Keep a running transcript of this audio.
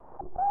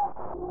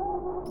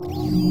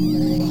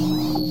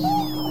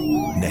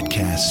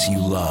Netcasts you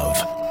love.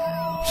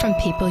 From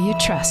people you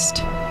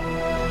trust.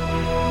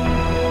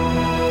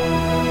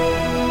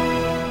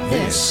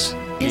 This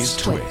is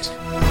Twit.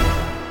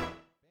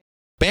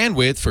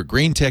 Bandwidth for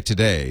Green Tech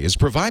Today is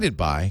provided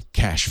by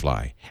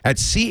CacheFly at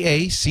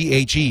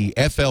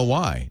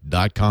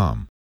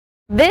CacheFly.com.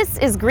 This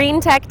is Green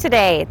Tech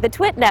Today, the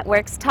Twit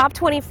Network's Top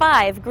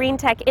 25 Green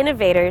Tech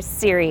Innovators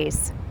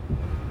series.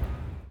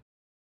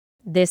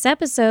 This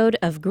episode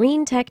of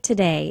Green Tech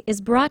Today is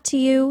brought to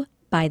you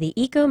by the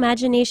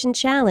Ecomagination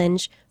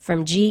Challenge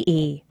from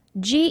GE.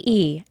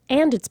 GE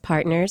and its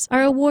partners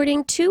are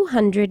awarding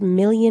 $200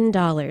 million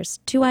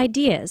to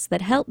ideas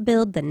that help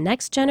build the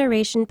next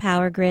generation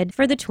power grid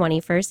for the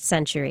 21st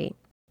century.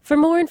 For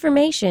more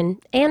information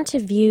and to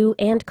view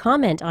and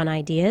comment on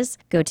ideas,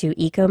 go to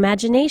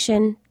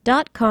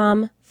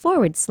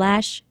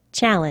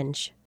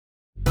ecomagination.com/challenge.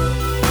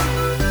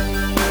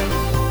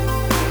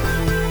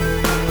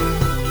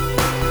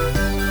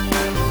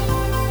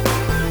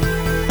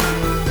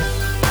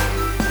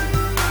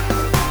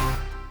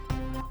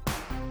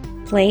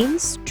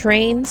 Planes,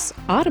 trains,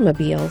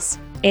 automobiles,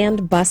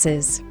 and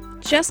buses.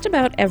 Just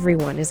about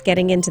everyone is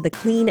getting into the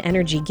clean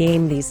energy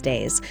game these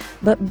days,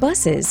 but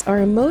buses are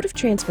a mode of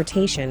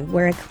transportation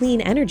where a clean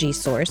energy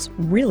source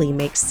really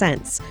makes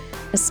sense,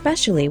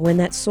 especially when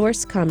that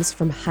source comes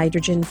from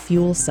hydrogen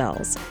fuel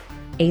cells.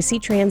 AC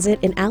Transit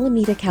in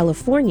Alameda,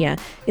 California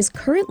is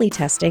currently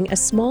testing a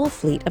small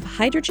fleet of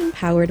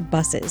hydrogen-powered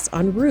buses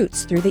on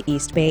routes through the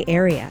East Bay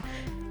area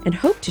and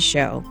hope to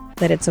show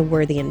that it's a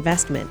worthy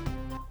investment.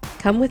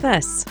 Come with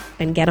us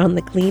and get on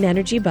the clean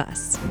energy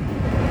bus.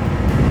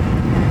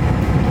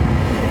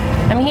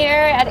 I'm here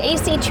at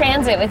AC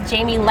Transit with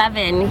Jamie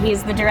Levin.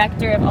 He's the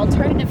Director of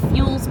Alternative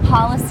Fuels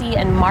Policy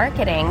and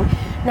Marketing.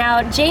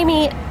 Now,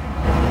 Jamie,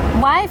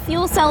 why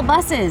fuel cell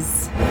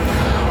buses?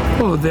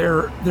 Oh,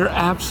 they're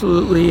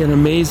absolutely an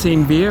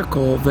amazing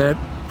vehicle that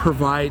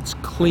provides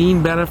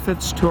clean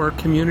benefits to our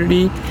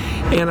community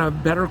and a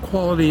better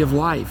quality of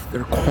life.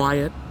 They're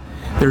quiet,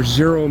 they're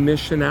zero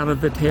emission out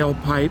of the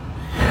tailpipe.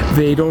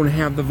 They don't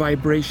have the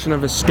vibration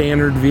of a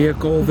standard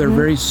vehicle. They're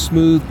very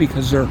smooth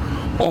because they're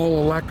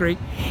all electric,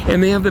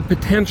 and they have the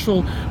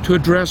potential to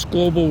address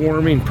global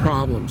warming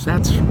problems.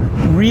 That's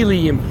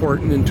really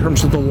important in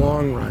terms of the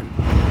long run.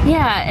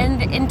 Yeah,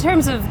 and in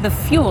terms of the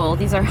fuel,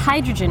 these are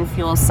hydrogen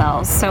fuel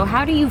cells. So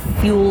how do you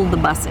fuel the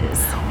buses?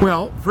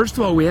 Well, first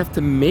of all, we have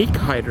to make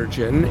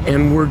hydrogen,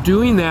 and we're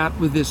doing that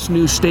with this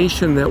new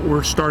station that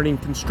we're starting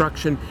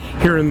construction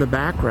here in the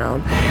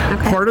background.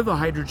 Okay. Part of the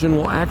hydrogen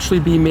will actually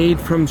be made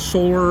from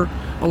solar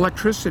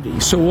electricity.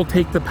 So we'll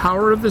take the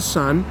power of the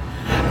sun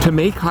to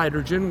make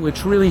hydrogen,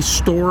 which really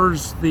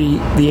stores the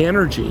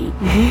energy,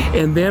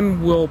 and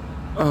then we'll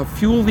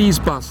fuel these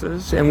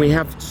buses, and we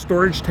have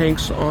storage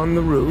tanks on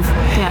the roof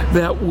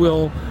that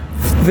will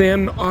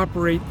then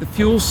operate the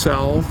fuel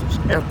cells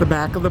at the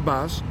back of the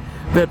bus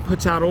that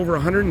puts out over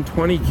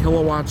 120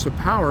 kilowatts of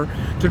power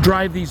to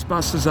drive these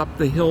buses up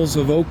the hills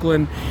of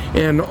Oakland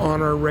and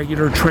on our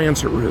regular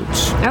transit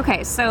routes.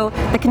 Okay, so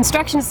the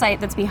construction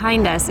site that's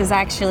behind us is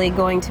actually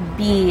going to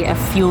be a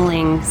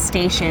fueling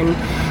station.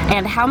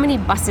 And how many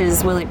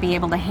buses will it be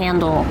able to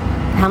handle?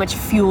 How much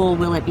fuel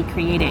will it be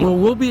creating? Well,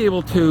 we'll be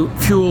able to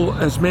fuel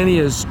as many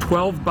as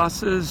 12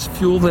 buses,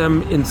 fuel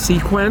them in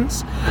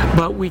sequence,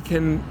 but we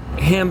can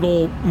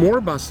handle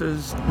more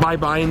buses by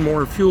buying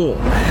more fuel.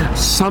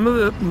 Some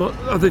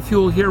of the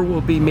fuel here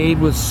will be made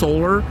with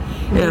solar,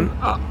 and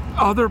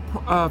other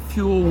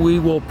fuel we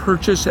will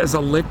purchase as a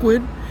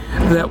liquid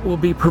that will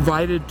be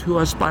provided to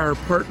us by our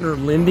partner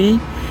Linde.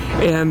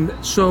 And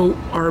so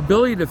our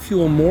ability to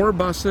fuel more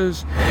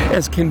buses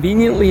as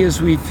conveniently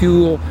as we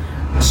fuel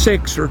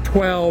 6 or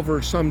 12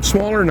 or some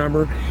smaller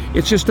number,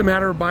 it's just a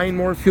matter of buying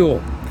more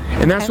fuel.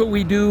 And that's what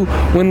we do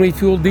when we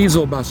fuel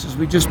diesel buses.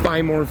 We just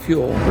buy more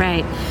fuel.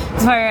 Right.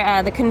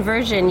 For the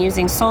conversion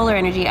using solar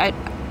energy,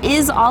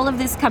 is all of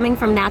this coming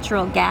from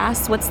natural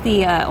gas? What's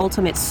the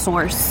ultimate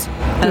source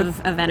of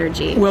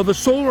energy? Well, the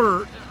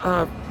solar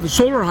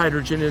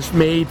hydrogen is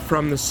made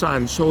from the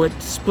sun, so it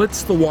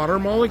splits the water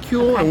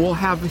molecule, and we'll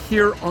have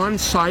here on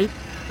site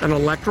an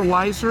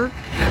electrolyzer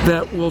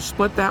that will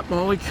split that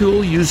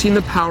molecule using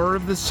the power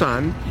of the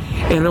sun,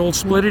 and it will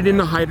split it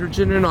into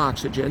hydrogen and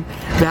oxygen.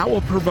 That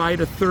will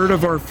provide a third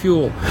of our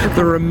fuel.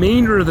 The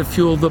remainder of the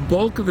fuel, the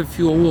bulk of the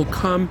fuel, will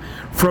come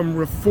from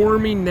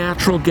reforming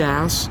natural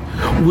gas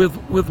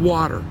with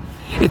water.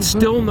 It's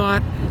still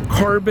not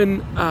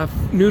carbon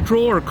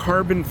neutral or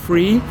carbon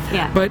free,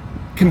 but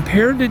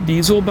compared to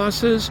diesel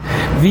buses,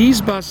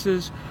 these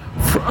buses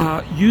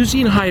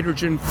using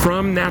hydrogen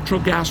from natural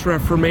gas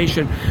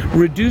reformation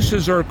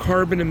reduces our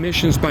carbon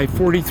emissions by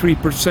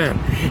 43%.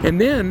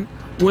 And then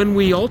when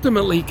we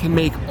ultimately can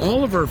make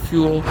all of our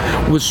fuel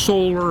with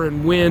solar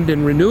and wind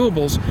and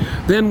renewables,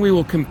 then we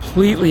will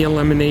completely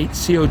eliminate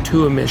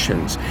CO2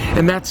 emissions.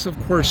 And that's, of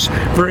course,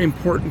 very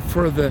important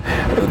for the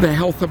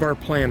health of our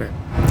planet.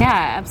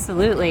 Yeah,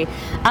 absolutely.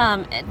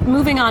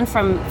 Moving on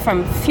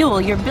from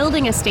fuel, you're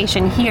building a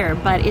station here,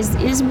 but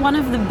is one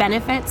of the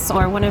benefits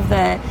or one of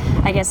the,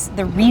 I guess,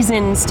 the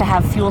reasons to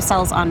have fuel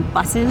cells on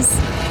buses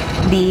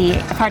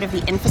the part of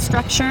the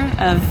infrastructure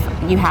of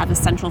you have a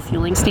central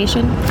fueling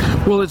station?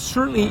 Well, it's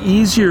certainly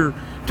easier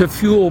to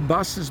fuel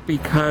buses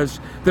because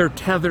they're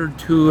tethered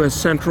to a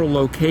central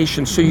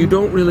location. So you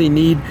don't really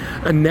need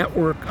a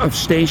network of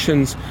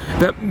stations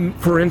that,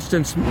 for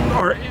instance,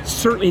 are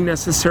certainly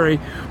necessary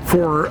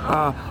for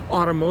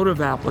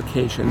automotive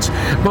applications.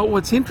 But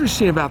what's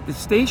interesting about the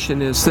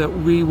station is that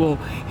we will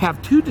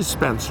have two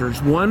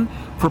dispensers, one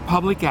for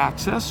public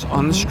access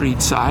on the street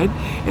side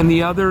and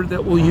the other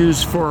that we'll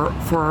use for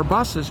our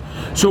buses.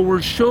 So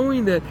we're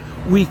showing that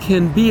we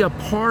can be a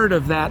part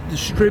of that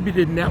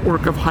distributed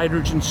network of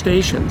hydrogen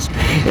stations.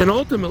 And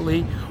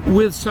ultimately,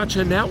 with such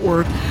a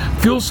network,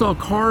 fuel cell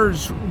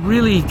cars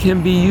really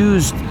can be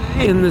used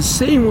in the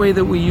same way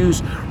that we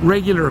use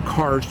regular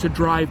cars to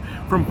drive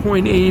from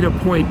point A to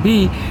point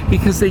B,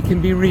 because they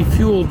can be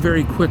refueled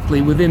very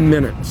quickly within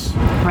minutes.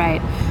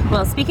 Right.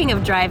 Well, speaking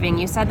of driving,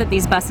 you said that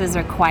these buses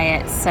are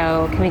quiet,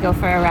 so can we go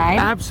for a ride?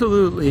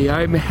 Absolutely.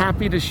 I'm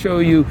happy to show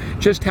you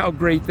just how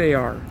great they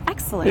are.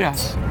 Excellent.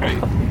 Yes. Great.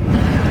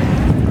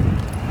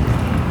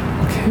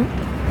 Okay.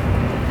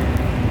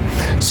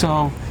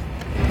 So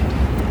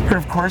here,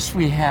 of course,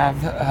 we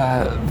have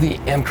the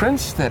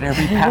entrance that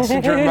every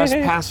passenger must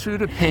pass through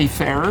to pay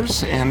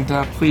fares, and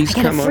please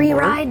come on board. I get a free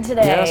ride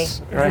today.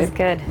 Yes, right. This is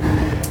good.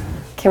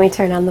 Can we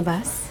turn on the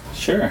bus?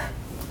 Sure.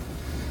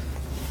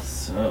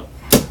 So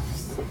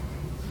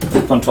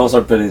the controls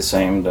are pretty the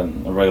same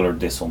than a regular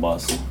diesel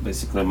bus.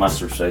 Basically a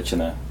master switch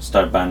and a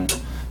start button.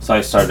 So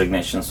I start the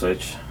ignition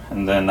switch,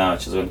 and then now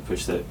it's just going to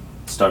push the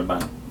start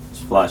button,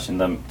 flash, and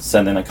then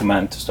send in a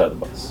command to start the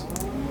bus.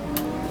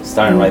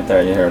 Starting right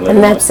there, you hear a little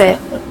And that's noise.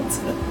 it. That's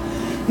it.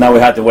 Now we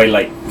had to wait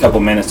like a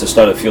couple minutes to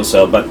start a fuel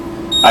cell, but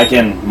I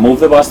can move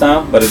the bus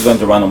now, but it's going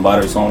to run on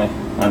batteries only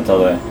until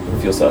the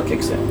fuel cell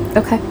kicks in.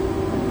 Okay.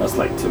 That's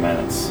like 2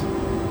 minutes.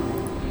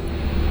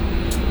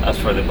 As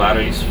for the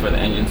batteries for the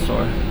engine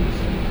store,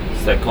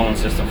 it's the cooling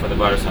system for the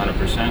batteries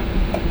 100%.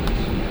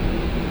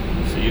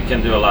 So you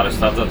can do a lot of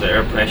stuff. That's the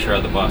air pressure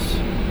of the bus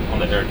on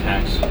the air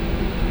tanks.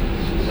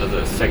 That's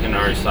the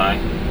secondary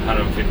side,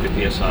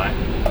 150 psi.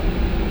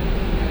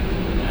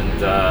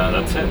 And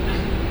that's it.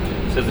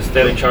 So the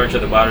steady charge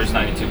of the battery is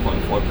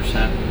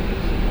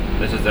 92.4%.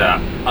 This is the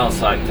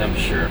outside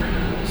temperature,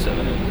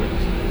 7 degrees.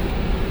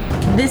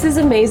 This is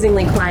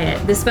amazingly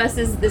quiet. This bus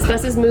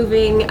is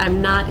moving.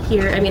 I'm not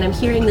here. I mean, I'm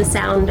hearing the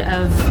sound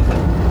of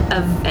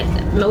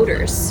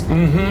motors.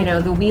 Mm-hmm. You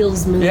know, the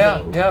wheels moving.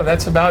 Yeah,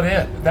 that's about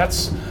it.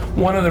 That's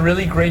one of the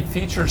really great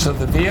features of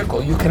the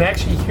vehicle. You can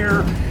actually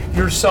hear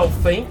yourself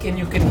think, and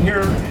you can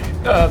hear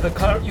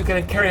you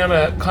can carry on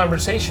a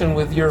conversation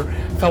with your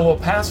fellow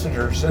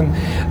passengers, and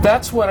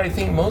that's what I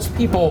think most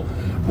people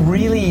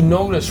really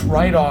notice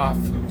right off,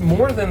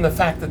 more than the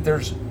fact that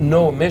there's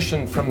no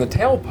emission from the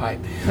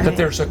tailpipe, that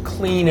there's a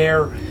clean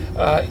air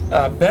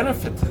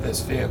benefit to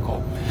this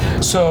vehicle.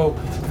 So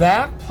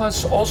that,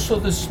 plus also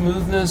the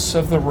smoothness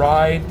of the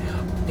ride.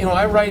 You know,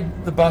 I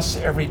ride the bus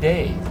every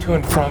day to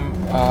and from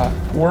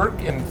work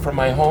and from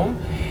my home,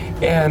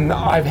 and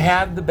I've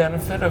had the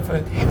benefit of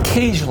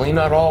occasionally,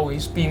 not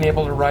always, being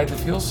able to ride the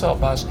fuel cell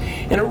bus,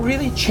 and it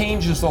really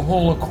changes the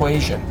whole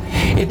equation.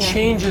 It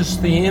changes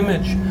the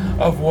image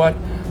of what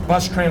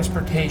bus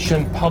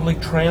transportation, public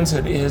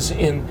transit is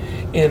in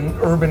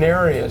urban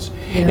areas.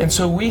 And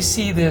so we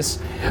see this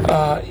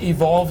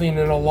evolving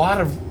in a lot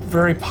of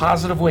very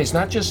positive ways,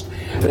 not just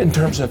in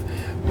terms of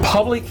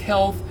public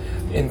health,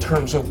 in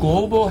terms of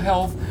global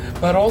health,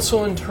 but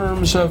also in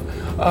terms of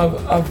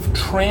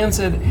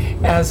transit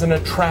as an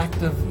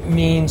attractive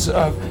means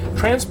of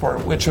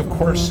transport, which of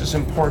course is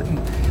important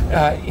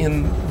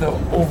in the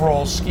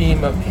overall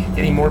scheme of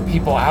getting more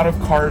people out of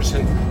cars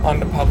and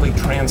onto public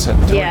transit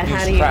to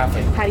reduce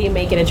traffic. How do you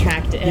make it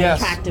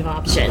attractive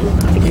option?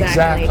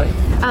 Exactly.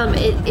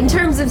 In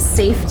terms of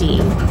safety,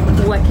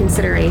 what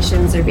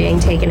considerations are being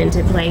taken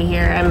into play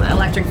here?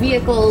 Electric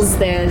vehicles,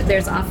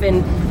 there's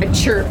often a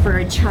chirp or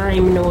a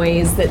chime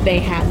noise that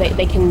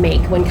they can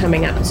make when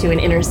coming up to an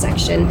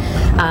intersection.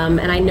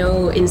 And I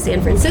know in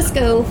San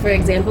Francisco, for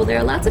example, there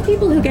are lots of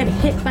people who get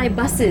hit by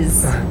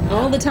buses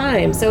all the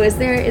time. So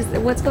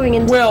what's going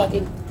into? Well,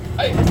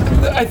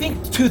 I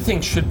think two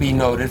things should be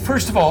noted.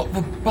 First of all,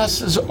 the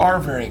buses are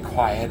very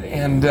quiet,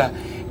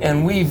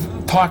 and we've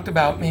talked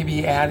about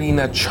maybe adding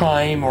a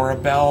chime or a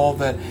bell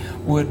that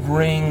would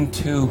ring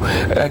to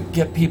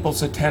get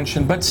people's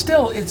attention. But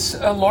still, it's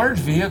a large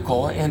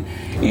vehicle, and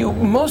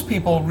most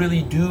people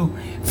really do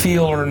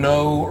feel or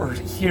know or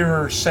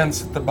hear or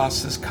sense that the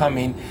bus is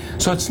coming.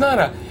 So it's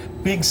not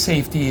big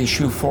safety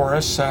issue for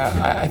us.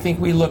 I think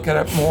we look at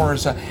it more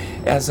as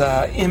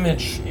a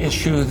image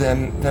issue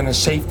than a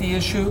safety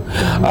issue.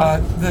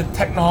 The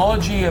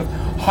technology of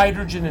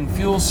hydrogen and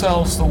fuel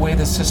cells, the way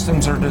the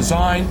systems are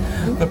designed,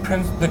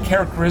 the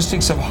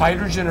characteristics of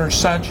hydrogen are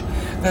such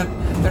that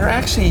they're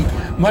actually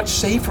much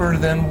safer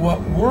than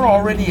what we're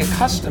already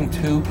accustomed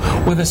to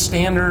with a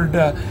standard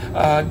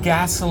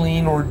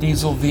gasoline or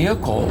diesel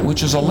vehicle,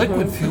 which is a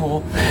liquid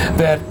fuel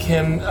that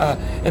can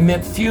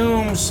emit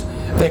fumes,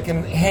 that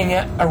can hang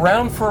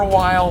around for a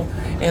while,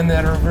 and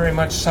that are very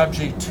much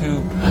subject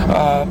to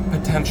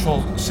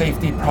potential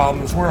safety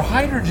problems. Where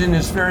hydrogen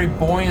is very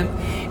buoyant,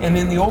 and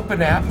in the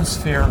open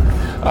atmosphere,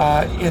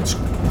 it's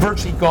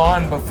virtually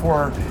gone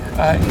before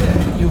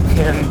you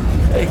can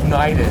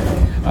ignite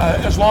it.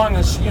 As long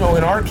as, in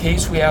our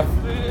case,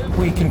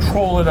 we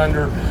control it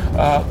under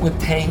with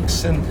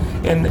tanks and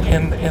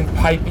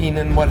piping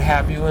and what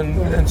have you,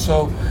 and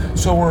so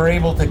we're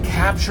able to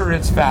capture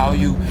its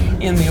value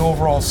in the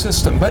overall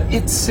system. But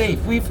it's safe.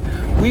 We've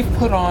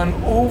put on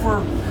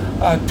over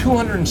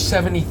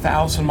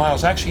 270,000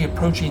 miles, actually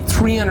approaching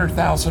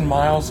 300,000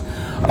 miles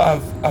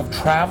of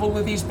travel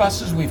with these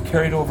buses. We've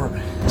carried over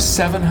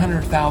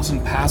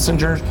 700,000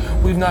 passengers.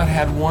 We've not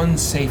had one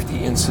safety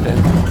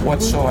incident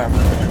whatsoever.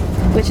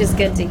 Which is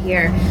good to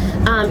hear.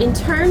 In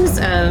terms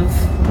of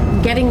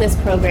getting this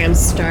program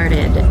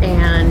started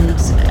and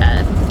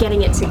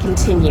getting it to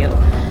continue,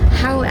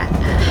 how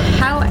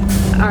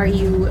are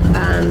you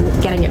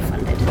getting it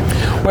funded?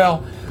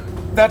 Well,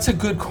 that's a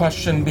good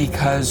question,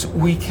 because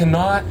we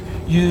cannot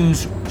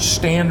use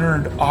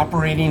standard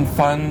operating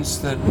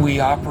funds that we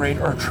operate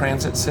our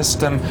transit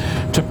system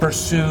to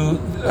pursue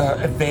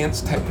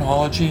advanced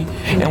technology.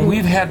 And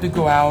we've had to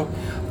go out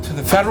to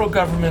the federal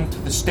government, to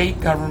the state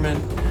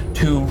government,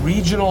 to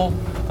regional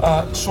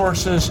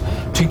sources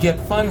to get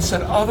funds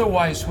that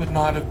otherwise would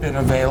not have been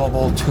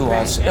available to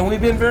us. And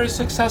we've been very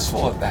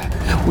successful at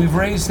that. We've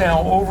raised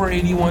now over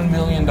 $81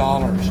 million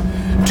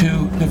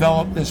to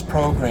develop this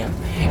program.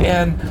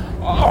 And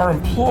our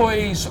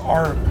employees,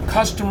 our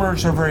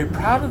customers are very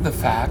proud of the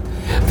fact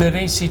that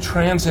AC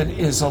Transit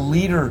is a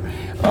leader,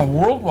 a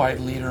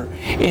worldwide leader,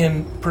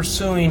 in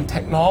pursuing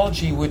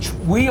technology which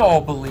we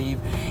all believe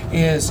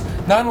is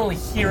not only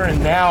here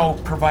and now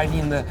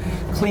providing the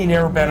clean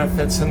air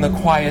benefits and the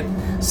quiet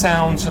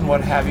sounds and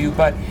what have you,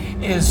 but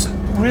is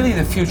really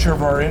the future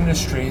of our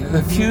industry,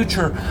 the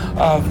future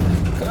of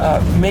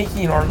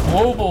making our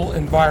global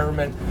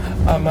environment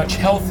a much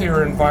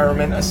healthier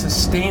environment, a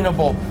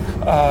sustainable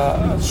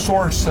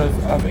source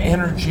of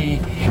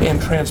energy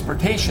and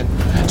transportation.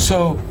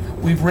 So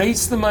we've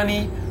raised the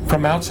money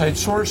from outside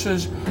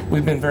sources.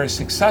 We've been very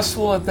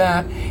successful at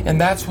that, and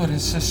that's what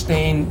has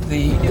sustained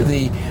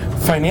the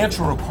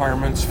financial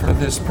requirements for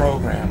this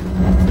program.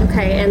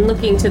 Okay, and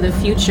looking to the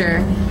future,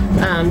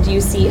 how do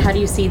you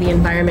see the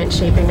environment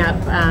shaping up?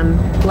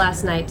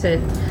 Last night,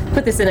 to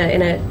put this in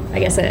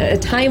a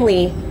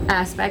timely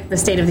aspect, the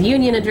State of the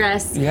Union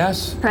address.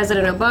 Yes.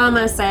 President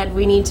Obama said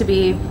we need to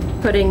be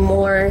putting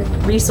more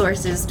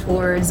resources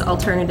towards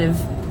alternative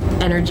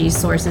energy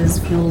sources,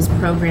 fuels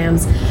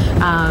programs.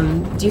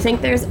 Do you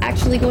think there's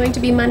actually going to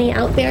be money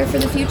out there for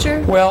the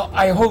future? Well,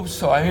 I hope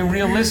so. I mean,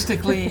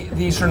 realistically,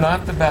 these are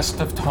not the best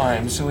of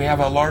times. So we have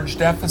a large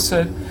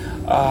deficit.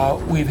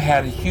 We've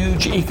had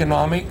huge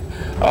economic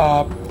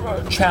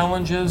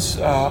challenges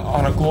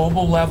on a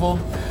global level.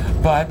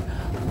 But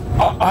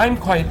I'm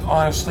quite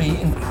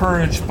honestly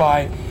encouraged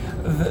by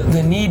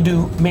the need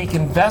to make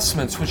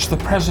investments, which the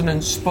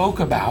president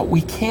spoke about.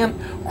 We can't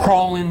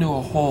crawl into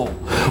a hole.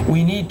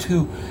 We need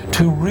to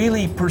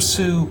really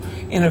pursue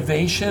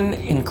innovation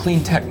in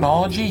clean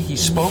technology. He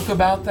spoke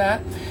about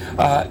that.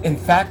 In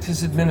fact,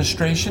 his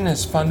administration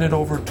has funded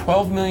over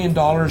 $12 million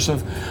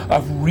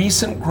of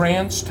recent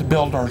grants to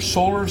build our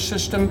solar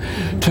system,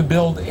 to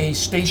build a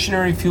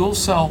stationary fuel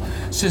cell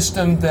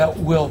system that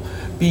will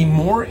be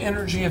more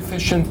energy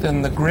efficient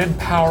than the grid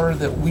power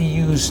that we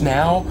use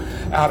now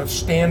out of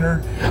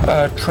standard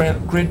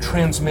grid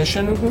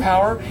transmission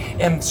power,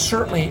 and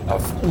certainly a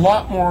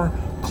lot more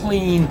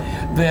clean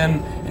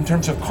than, in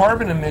terms of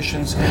carbon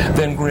emissions,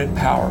 than grid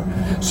power.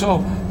 So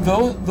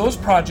those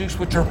projects,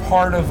 which are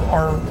part of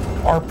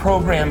our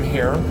program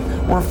here,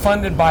 were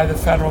funded by the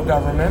federal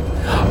government.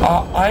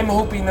 I'm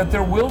hoping that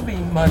there will be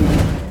money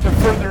to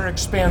further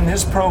expand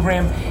this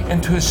program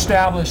and to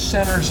establish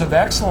centers of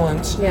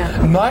excellence,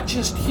 not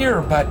just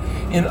here, but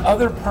in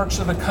other parts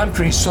of the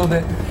country, so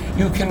that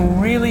you can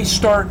really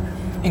start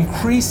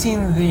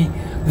increasing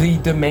the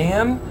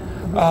demand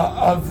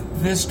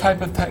of this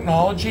type of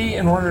technology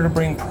in order to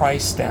bring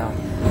price down.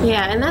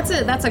 Yeah, and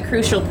that's a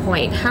crucial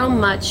point. How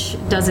much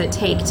does it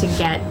take to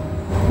get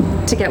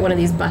one of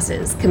these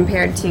buses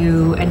compared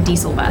to a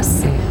diesel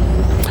bus?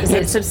 Is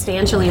it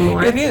substantially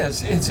more? It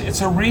is.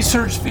 It's a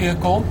research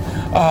vehicle.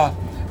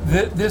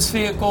 This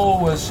vehicle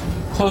was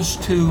close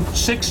to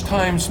 6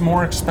 times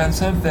more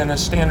expensive than a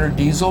standard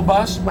diesel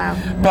bus. Wow.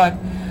 But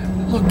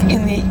look,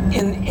 in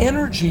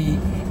energy,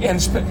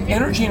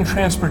 energy and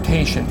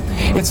transportation.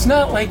 It's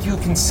not like you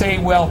can say,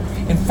 well,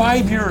 in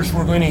 5 years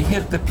we're going to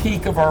hit the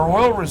peak of our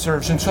oil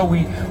reserves, and so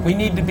we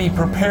need to be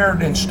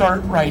prepared and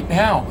start right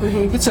now.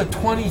 It's a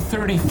 20,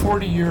 30,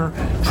 40-year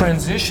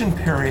transition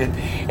period,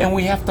 and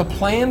we have to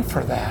plan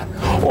for that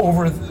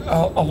over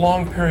a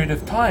long period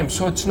of time.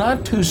 So it's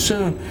not too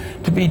soon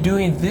to be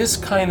doing this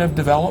kind of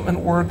development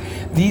work,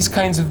 these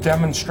kinds of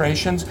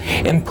demonstrations,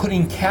 and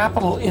putting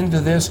capital into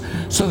this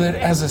so that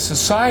as a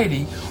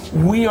society,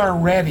 we are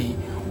ready,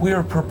 we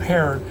are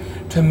prepared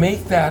to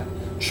make that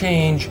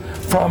change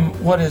from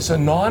what is a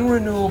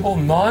non-renewable,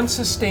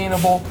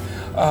 non-sustainable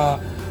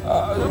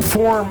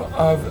form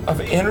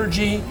of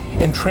energy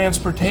and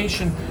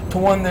transportation to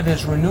one that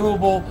is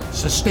renewable,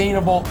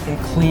 sustainable, and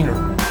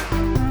cleaner.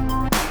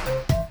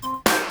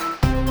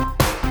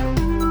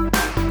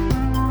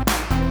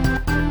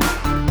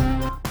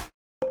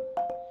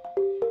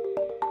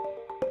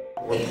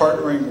 We're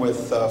partnering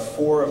with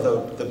 4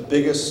 of the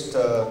biggest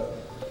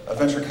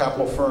venture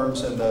capital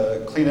firms in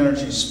the clean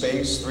energy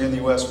space, 3 in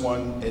the US,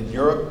 1 in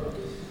Europe.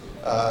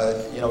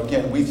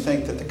 Again, we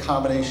think that the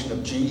combination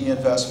of GE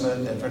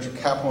investment and venture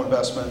capital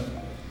investment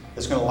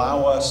is going to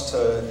allow us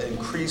to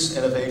increase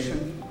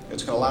innovation.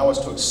 It's going to allow us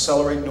to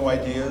accelerate new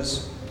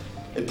ideas.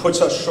 It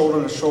puts us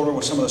shoulder to shoulder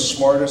with some of the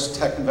smartest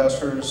tech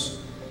investors,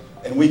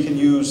 and we can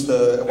use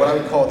what I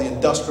would call the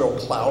industrial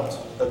clout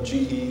of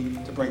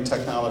GE to bring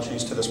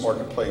technologies to this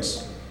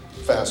marketplace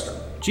faster.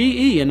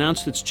 GE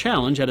announced its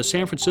challenge at a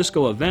San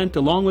Francisco event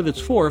along with its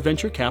 4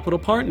 venture capital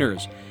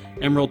partners.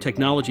 Emerald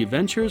Technology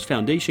Ventures,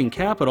 Foundation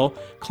Capital,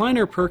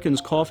 Kleiner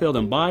Perkins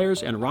Caulfield &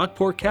 Byers, and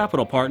Rockport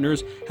Capital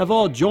Partners have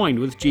all joined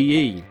with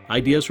GE.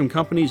 Ideas from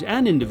companies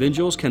and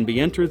individuals can be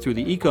entered through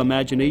the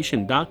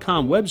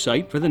ecoimagination.com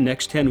website for the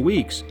next 10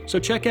 weeks. So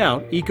check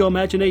out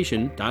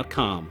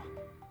ecoimagination.com.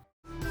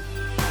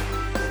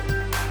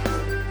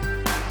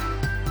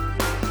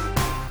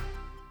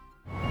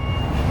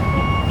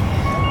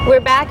 We're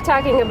back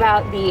talking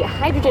about the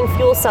hydrogen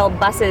fuel cell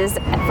buses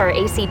for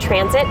AC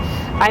Transit.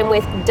 I'm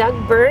with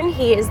Doug Byrne.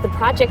 He is the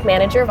project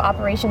manager of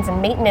operations and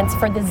maintenance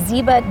for the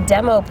ZEBA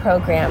demo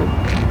program.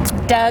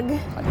 Doug,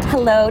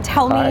 hello.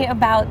 Tell me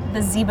about the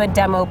ZEBA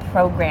demo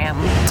program.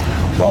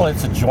 Well,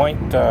 it's a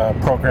joint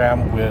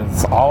program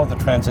with all of the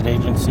transit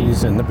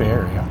agencies in the Bay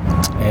Area.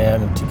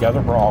 And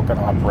together we're all going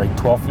to operate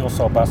 12 fuel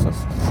cell buses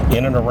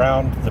in and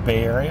around the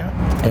Bay Area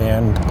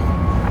and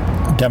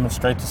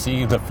demonstrate to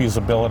see the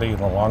feasibility in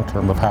the long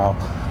term of how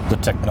the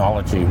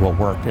technology will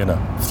work in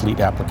a fleet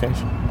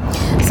application.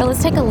 So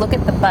let's take a look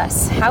at the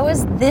bus. How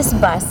is this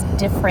bus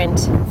different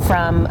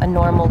from a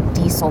normal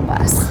diesel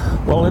bus?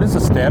 Well, it is a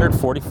standard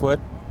 40-foot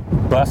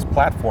bus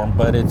platform,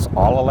 but it's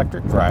all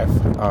electric drive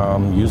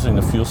using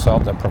the fuel cell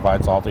that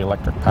provides all the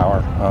electric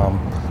power.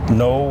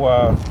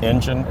 No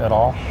engine at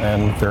all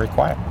and very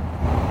quiet.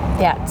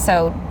 Yeah,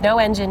 so no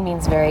engine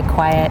means very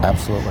quiet.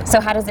 Absolutely. So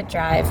how does it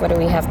drive? What do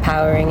we have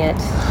powering it?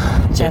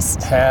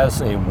 It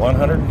has a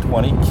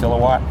 120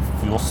 kilowatt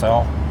fuel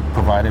cell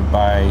provided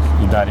by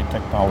United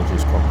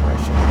Technologies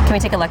Corporation. Can we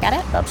take a look at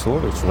it?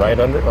 Absolutely. It's right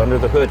under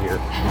the hood here.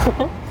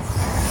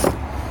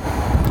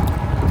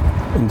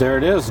 And there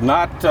it is.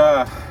 Not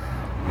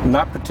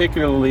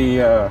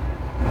particularly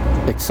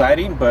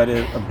exciting, but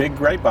a big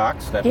gray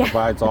box that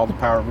provides all the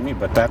power we need,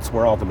 but that's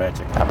where all the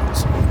magic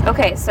happens.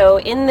 Okay, so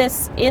in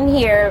this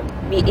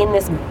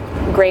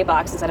gray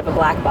box instead of a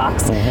black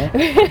box,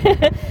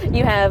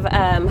 you have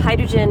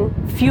hydrogen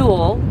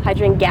fuel,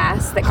 hydrogen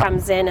gas that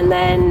comes in, and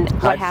then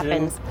what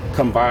happens?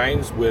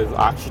 Combines with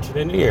oxygen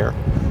in the air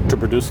to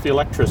produce the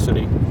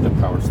electricity that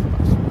powers the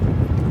bus.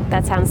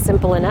 That sounds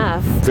simple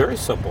enough. Very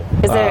simple.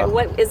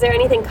 Is there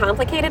anything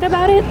complicated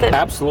about it?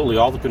 Absolutely.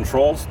 All the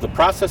controls. The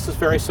process is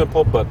very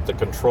simple, but the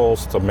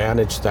controls to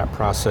manage that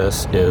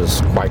process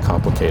is quite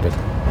complicated.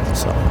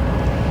 So,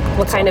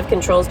 what kind of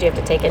controls do you have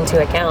to take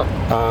into account?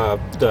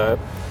 The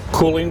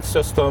cooling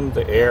system,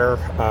 the air,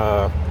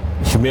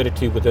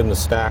 humidity within the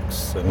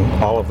stacks,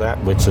 and all of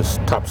that, which is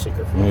top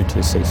secret from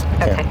UTC.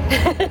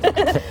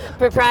 Okay.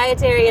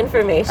 Proprietary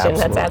information.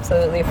 Absolutely. That's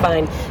absolutely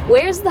fine.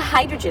 Where's the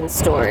hydrogen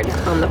stored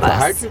on the bus? The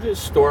hydrogen is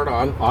stored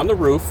on the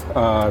roof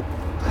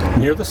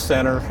near the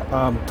center.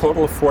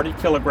 Total of 40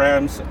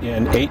 kilograms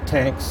in 8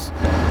 tanks,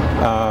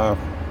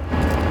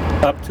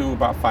 up to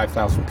about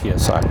 5,000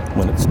 psi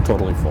when it's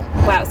totally full.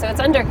 Wow, so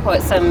it's under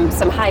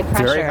some high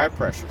pressure. Very high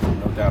pressure,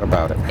 no doubt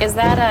about it. Is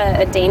that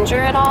a danger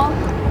at all?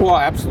 Well,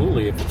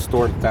 absolutely, if it's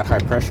stored at that high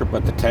pressure,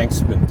 but the tanks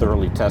have been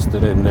thoroughly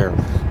tested and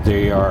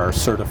they are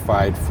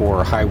certified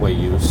for highway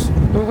use.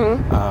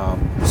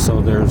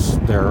 So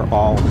they're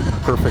all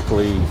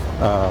perfectly,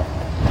 I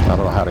don't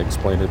know how to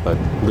explain it, but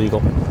legal.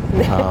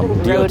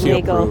 DOT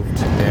approved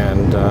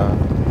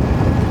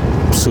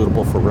and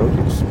suitable for road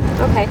use.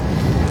 Okay.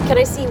 Can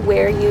I see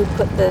where you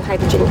put the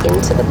hydrogen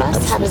into the bus?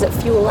 Absolutely. How does it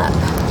fuel up?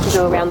 You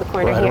go around the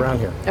corner right here? Around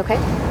here. Okay.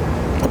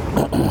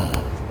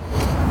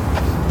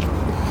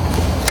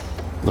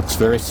 Looks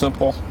very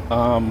simple.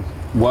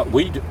 What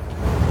we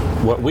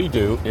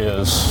do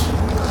is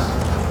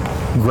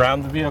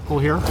ground the vehicle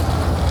here,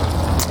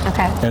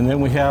 Okay. And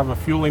then we have a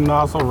fueling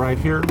nozzle right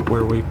here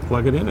where we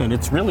plug it in, and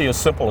it's really as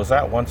simple as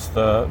that. Once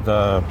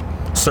the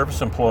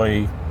service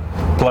employee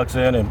plugs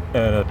in and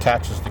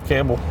attaches the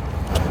cable,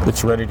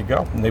 it's ready to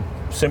go. And they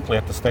simply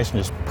at the station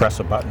just press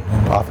a button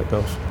and off it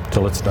goes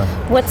till it's done.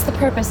 What's the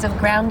purpose of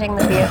grounding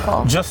the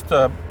vehicle? Just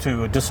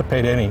to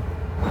dissipate any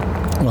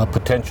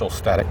potential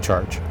static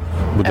charge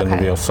within the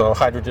vehicle. So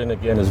hydrogen,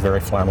 again, is very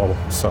flammable.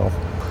 So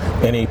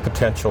any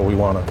potential, we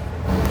want to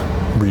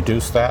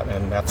reduce that,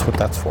 and that's what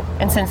that's for.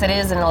 And since it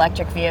is an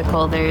electric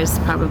vehicle, there's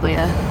probably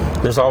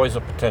there's always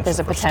a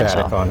potential for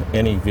static on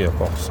any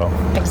vehicle. So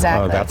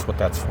exactly. That's what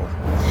that's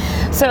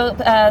for. So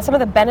some of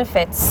the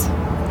benefits,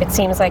 it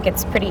seems like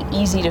it's pretty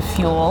easy to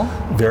fuel.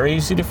 Very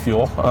easy to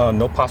fuel.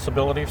 No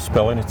possibility of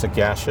spilling. It's a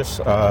gaseous.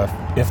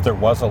 If there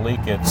was a leak,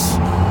 it's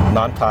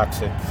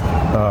non-toxic,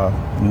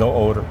 no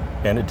odor,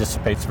 and it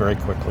dissipates very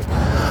quickly.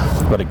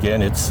 But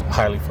again, it's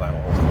highly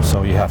flammable,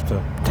 so you have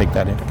to take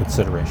that into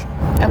consideration.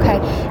 Okay,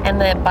 and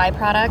the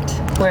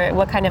byproduct,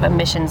 what kind of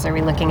emissions are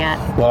we looking at?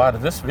 Well, out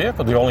of this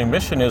vehicle, the only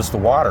emission is the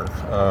water.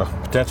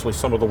 Potentially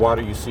some of the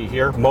water you see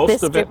here.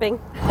 This dripping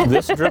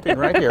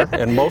right here,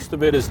 and most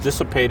of it is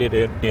dissipated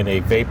in a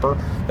vapor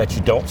that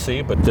you don't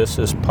see, but this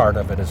is part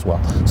of it as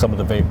well. Some of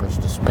the vapor is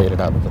dissipated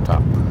out of the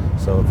top.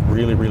 So it's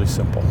really, really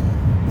simple.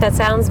 That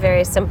sounds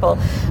very simple.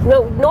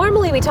 No,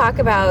 normally we talk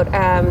about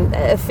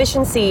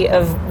efficiency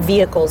of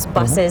vehicles,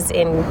 buses,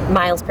 in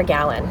miles per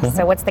gallon.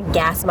 So what's the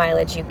gas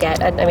mileage you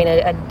get? I mean,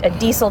 a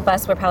diesel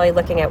bus, we're probably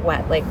looking at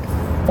what, like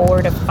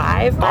 4 to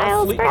 5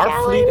 miles per gallon?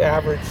 Our fleet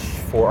average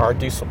for our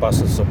diesel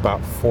buses is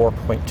about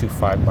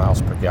 4.25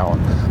 miles per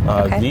gallon.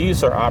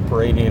 These are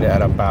operating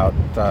at about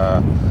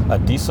a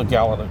diesel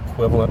gallon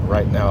equivalent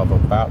right now of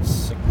about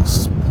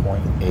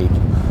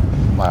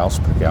 6.8 miles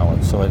per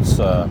gallon. So it's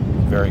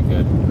very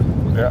good.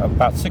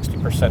 About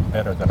 60%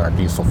 better than our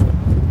diesel fleet.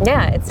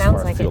 Yeah, it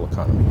sounds like fuel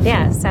economy.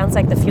 Yeah, it sounds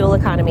like the fuel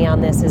economy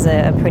on this is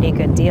a pretty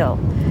good deal.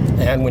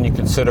 And when you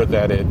consider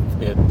that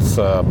it's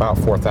about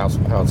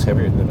 4,000 pounds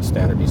heavier than a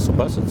standard diesel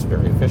bus, it's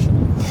very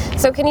efficient.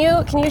 So can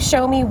you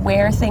show me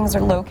where things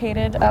are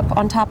located up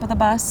on top of the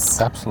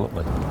bus?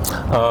 Absolutely.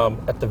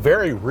 At the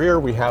very rear,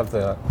 we have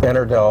the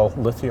Enerdel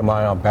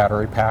lithium-ion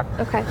battery pack.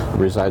 Okay. It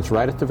resides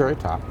right at the very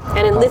top.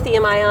 And in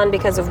lithium-ion,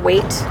 because of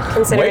weight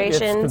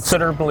considerations? It's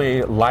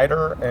considerably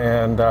lighter,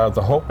 and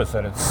the hope is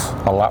that it's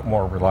a lot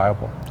more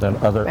reliable than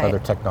other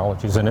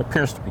technologies, and it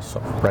appears to be so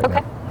right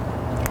now.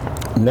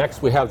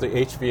 Next, we have the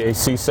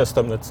HVAC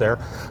system that's there.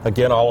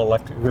 Again, all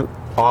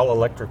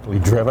electrically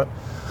driven.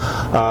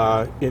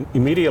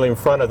 Immediately in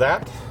front of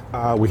that,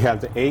 we have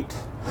the 8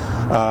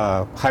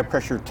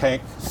 high-pressure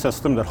tank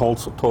system that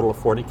holds a total of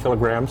 40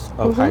 kilograms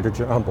of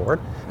hydrogen on board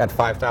at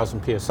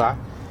 5,000 psi.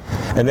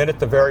 And then at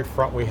the very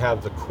front, we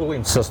have the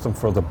cooling system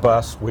for the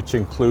bus, which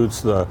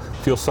includes the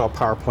fuel cell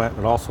power plant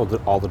and also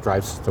all the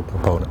drive system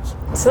components.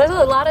 So there's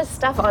a lot of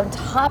stuff on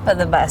top of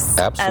the bus.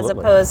 Absolutely. As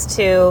opposed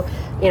to,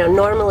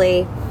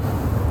 normally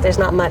there's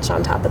not much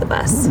on top of the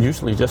bus.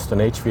 Usually just an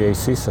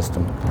HVAC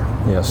system,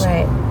 yes.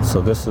 Right.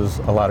 So this is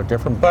a lot of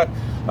different, but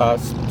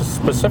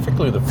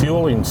specifically the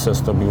fueling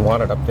system, we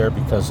want it up there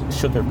because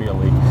should there be a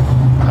leak,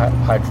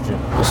 hydrogen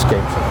escapes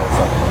and goes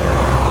up in the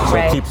area. So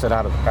it keeps it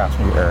out of the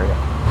passenger area.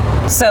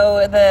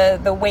 So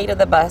the weight of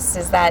the bus,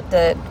 is that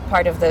the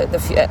part of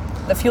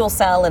the fuel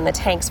cell and the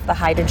tanks for the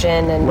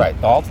hydrogen? And right,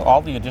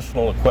 all the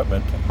additional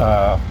equipment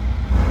to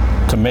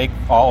make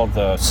all of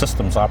the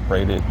systems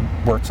operated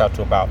works out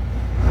to about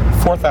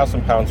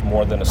 4,000 pounds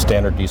more than a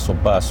standard diesel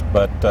bus,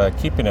 but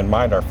keeping in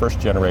mind our first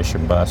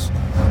generation bus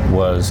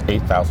was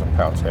 8,000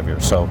 pounds heavier,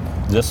 so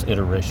this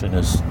iteration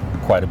is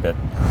quite a bit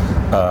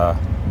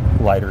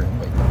lighter in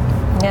weight.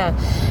 Yeah.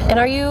 And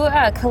are you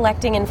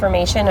collecting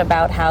information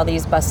about how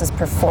these buses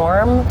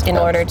perform in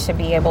order to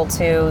be able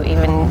to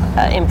even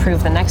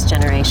improve the next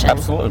generation?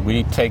 Absolutely.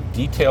 We take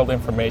detailed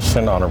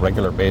information on a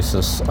regular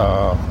basis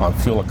on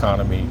fuel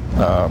economy,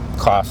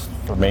 costs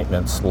for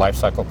maintenance, life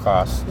cycle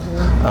costs.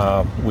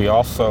 We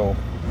also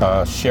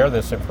share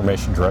this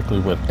information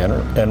directly with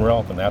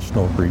NREL, the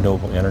National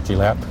Renewable Energy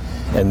Lab,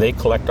 and they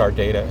collect our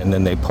data and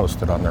then they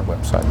post it on their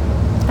website.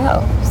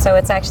 Oh, so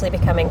it's actually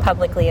becoming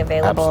publicly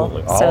available.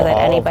 Absolutely. So that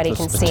anybody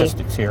can see. All the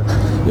statistics here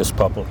is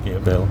publicly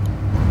available.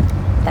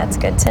 That's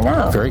good to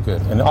know. Very good.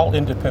 And all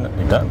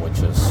independently done, which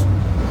is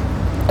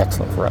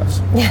excellent for us.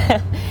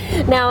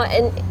 Now,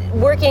 in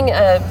working,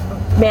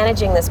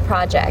 managing this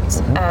project,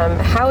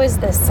 how is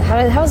this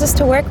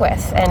to work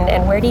with,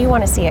 and where do you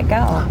want to see it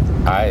go?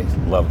 I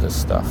love this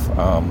stuff.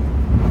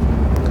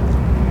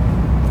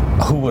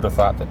 Who would have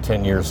thought that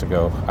 10 years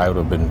ago I would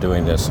have been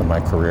doing this in my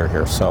career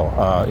here? So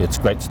it's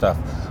great stuff.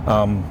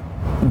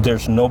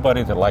 There's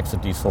nobody that likes a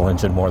diesel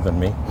engine more than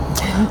me,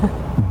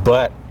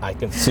 but I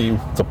can see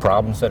the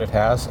problems that it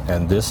has,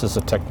 and this is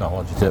a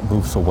technology that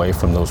moves away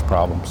from those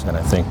problems, and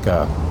I think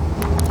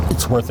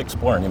it's worth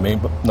exploring. It may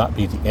not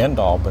be the end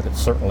all, but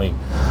it's certainly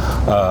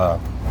a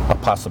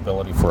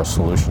possibility for a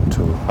solution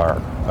to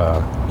our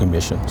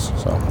emissions.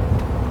 So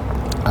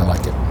I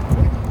like it.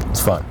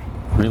 It's fun.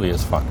 Really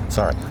is fun.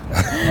 Sorry.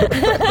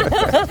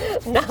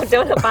 No,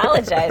 don't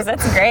apologize.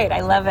 That's great.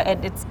 I love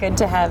it. It's good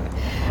to have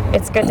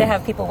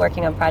people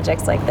working on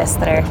projects like this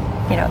that are,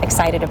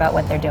 excited about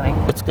what they're doing.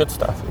 It's good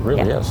stuff. It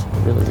really is. It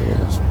really, really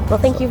is. Well,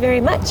 thank you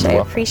very much. I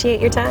appreciate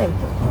your time.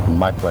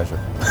 My pleasure.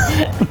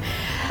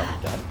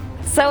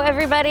 So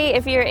everybody,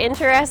 if you're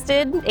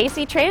interested,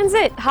 AC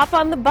Transit, hop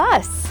on the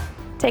bus.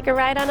 Take a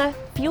ride on a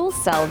fuel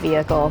cell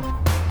vehicle.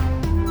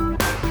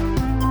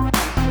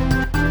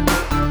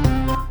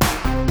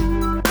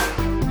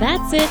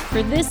 That's it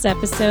for this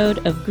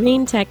episode of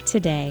Green Tech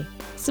Today.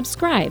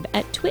 Subscribe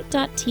at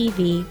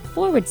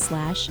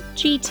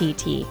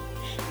twit.tv/GTT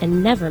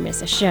and never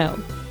miss a show.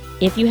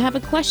 If you have a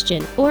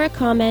question or a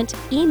comment,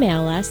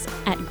 email us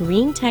at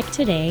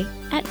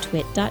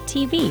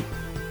greentechtoday@twit.tv.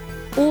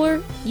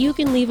 Or you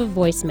can leave a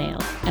voicemail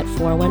at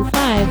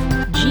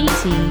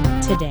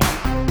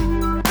 415-GT-TODAY.